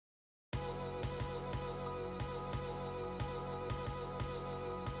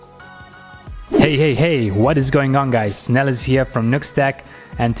Hey, what is going on, guys? Nell is here from Nookstack,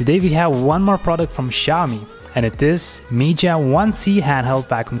 and today we have one more product from Xiaomi, and it is Mijia 1C handheld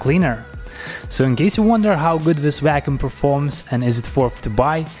vacuum cleaner. So in case you wonder how good this vacuum performs and is it worth to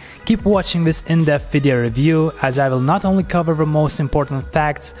buy, keep watching this in-depth video review, as I will not only cover the most important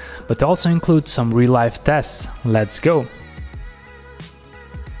facts, but also include some real-life tests. Let's go!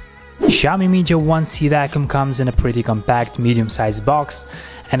 Xiaomi Mijia 1C vacuum comes in a pretty compact medium-sized box,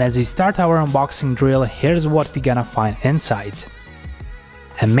 and as we start our unboxing drill, here's what we're gonna find inside.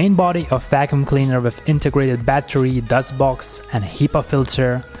 A main body of vacuum cleaner with integrated battery, dust box and HEPA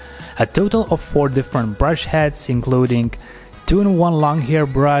filter, a total of 4 different brush heads including 2-in-1 long hair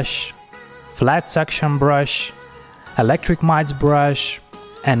brush, flat suction brush, electric mites brush,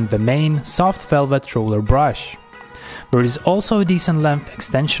 and the main soft velvet roller brush. There is also a decent length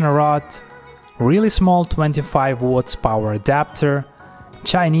extension rod, really small 25 watts power adapter,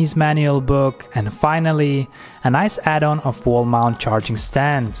 Chinese manual book, and finally a nice add-on of wall mount charging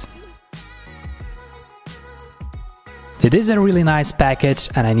stand. It is a really nice package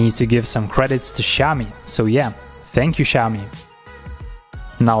and I need to give some credits to Xiaomi, so yeah, thank you Xiaomi.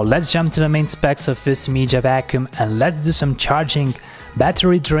 Now let's jump to the main specs of this Mijia vacuum and let's do some charging,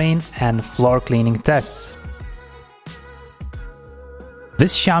 battery drain and floor cleaning tests.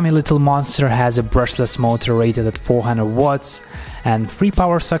 This Xiaomi little monster has a brushless motor rated at 400 watts and 3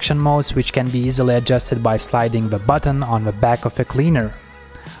 power suction modes which can be easily adjusted by sliding the button on the back of a cleaner.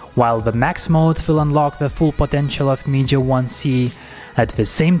 While the max mode will unlock the full potential of Mijia 1C, at the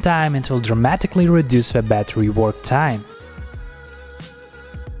same time it will dramatically reduce the battery work time.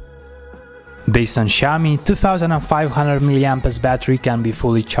 Based on Xiaomi, 2500 mAh battery can be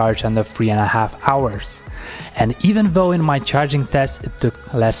fully charged under 3.5 hours. And even though in my charging test it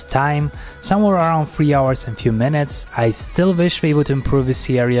took less time, somewhere around 3 hours and few minutes, I still wish they would improve this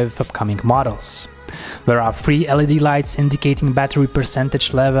area with upcoming models. There are 3 LED lights indicating battery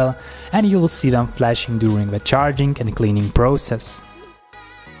percentage level, and you will see them flashing during the charging and cleaning process.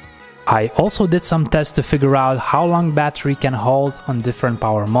 I also did some tests to figure out how long battery can hold on different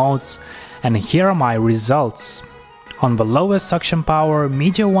power modes, and here are my results. On the lowest suction power,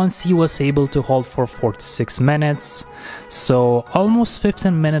 Mijia 1C was able to hold for 46 minutes, so almost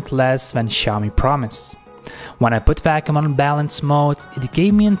 15 minutes less than Xiaomi promised. When I put vacuum on balance mode, it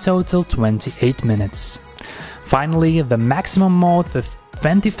gave me in total 28 minutes. Finally, the maximum mode with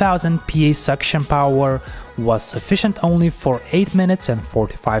 20,000 PA suction power was sufficient only for 8 minutes and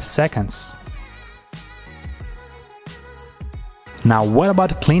 45 seconds. Now what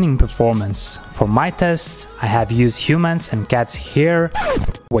about cleaning performance? For my tests, I have used humans and cats hair.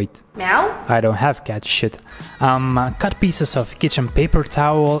 Wait. Meow? I don't have cat shit. Cut pieces of kitchen paper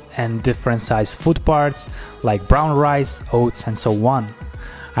towel and different size food parts like brown rice, oats and so on.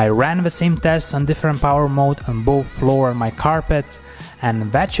 I ran the same tests on different power mode on both floor and my carpet,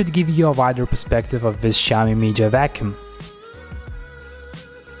 and that should give you a wider perspective of this Xiaomi Mijia vacuum.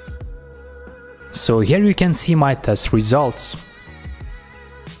 So here you can see my test results.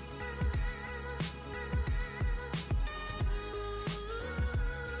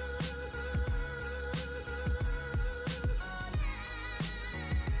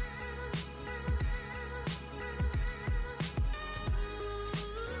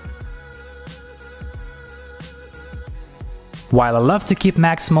 While I love to keep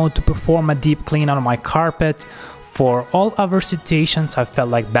max mode to perform a deep clean on my carpet, for all other situations I felt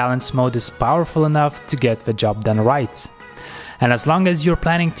like balance mode is powerful enough to get the job done right. And as long as you're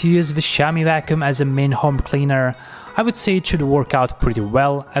planning to use the Xiaomi vacuum as a main home cleaner, I would say it should work out pretty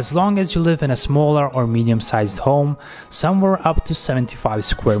well as long as you live in a smaller or medium-sized home, somewhere up to 75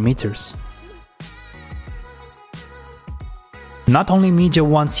 square meters. Not only Mijia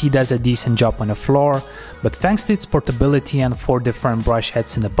 1C does a decent job on the floor, but thanks to its portability and 4 different brush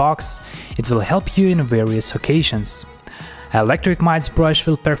heads in the box, it will help you in various occasions. Electric mites brush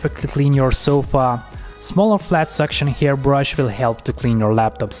will perfectly clean your sofa, smaller flat suction hair brush will help to clean your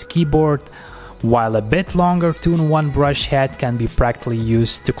laptop's keyboard, while a bit longer 2-in-1 brush head can be practically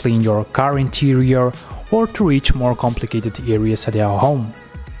used to clean your car interior or to reach more complicated areas at your home.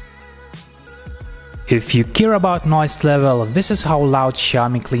 If you care about noise level, this is how loud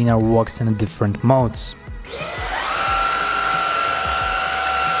Xiaomi cleaner works in the different modes.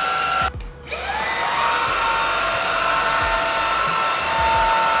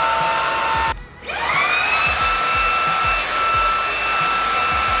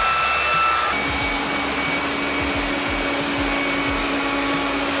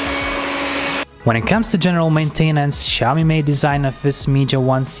 When it comes to general maintenance, Xiaomi made design of this Mijia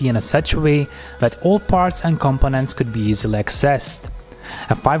 1C in such a way that all parts and components could be easily accessed.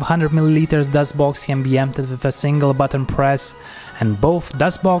 A 500ml dust box can be emptied with a single button press, and both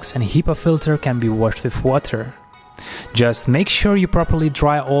dust box and HEPA filter can be washed with water. Just make sure you properly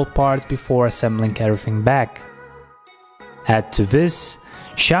dry all parts before assembling everything back. Add to this,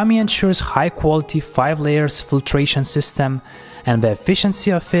 Xiaomi ensures high quality 5 layers filtration system, and the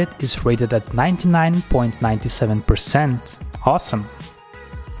efficiency of it is rated at 99.97%. Awesome!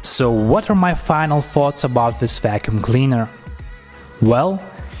 So what are my final thoughts about this vacuum cleaner? Well,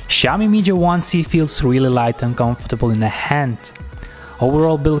 Xiaomi Mijia 1C feels really light and comfortable in the hand.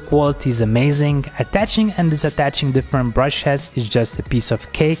 Overall build quality is amazing, attaching and disattaching different brush heads is just a piece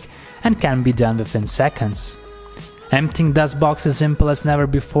of cake and can be done within seconds. Emptying dust box is simple as never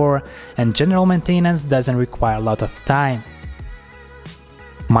before, and general maintenance doesn't require a lot of time.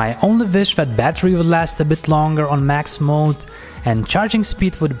 My only wish that battery would last a bit longer on max mode and charging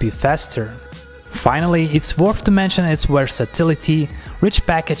speed would be faster. Finally, it's worth to mention its versatility, rich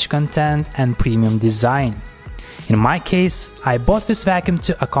package content and premium design. In my case, I bought this vacuum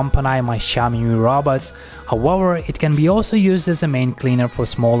to accompany my Xiaomi Mi robot, however it can be also used as a main cleaner for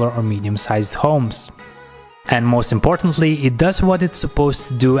smaller or medium-sized homes. And most importantly, it does what it's supposed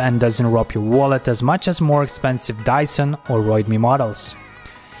to do and doesn't rob your wallet as much as more expensive Dyson or Roidme models.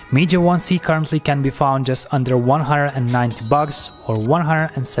 Mijia 1C currently can be found just under 190 bucks or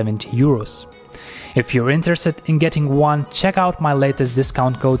 170 euros. If you're interested in getting one, check out my latest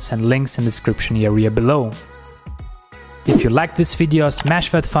discount codes and links in the description area below. If you liked this video, smash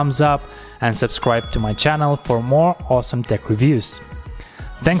that thumbs up and subscribe to my channel for more awesome tech reviews.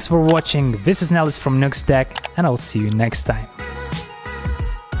 Thanks for watching, this is Nellis from Nux Tech, and I'll see you next time.